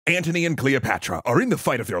Antony and Cleopatra are in the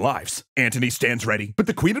fight of their lives. Antony stands ready, but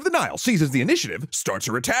the Queen of the Nile seizes the initiative, starts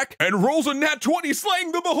her attack, and rolls a nat 20,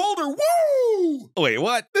 slaying the beholder. Woo! Wait,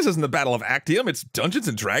 what? This isn't the Battle of Actium, it's Dungeons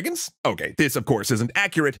and Dragons? Okay, this of course isn't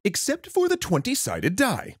accurate, except for the 20-sided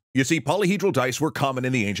die. You see, polyhedral dice were common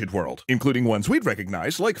in the ancient world, including ones we'd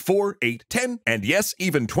recognize like 4, 8, 10, and yes,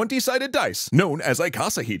 even 20-sided dice, known as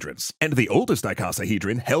icosahedrons. And the oldest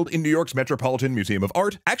icosahedron, held in New York's Metropolitan Museum of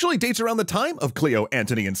Art, actually dates around the time of Cleo,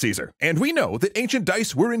 Antony, and Caesar. And we know that ancient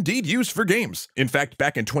dice were indeed used for games. In fact,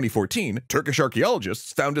 back in 2014, Turkish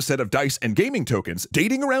archaeologists found a set of dice and gaming tokens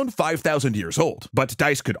dating around 5,000 years old. But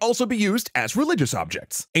dice could also be used as religious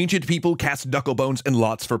objects. Ancient people cast knucklebones and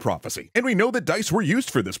lots for prophecy, and we know that dice were used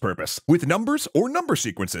for this purpose, with numbers or number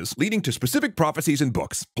sequences leading to specific prophecies in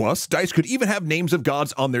books. Plus, dice could even have names of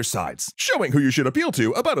gods on their sides, showing who you should appeal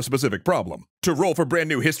to about a specific problem. To roll for brand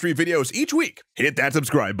new history videos each week, hit that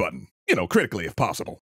subscribe button. You know, critically if possible.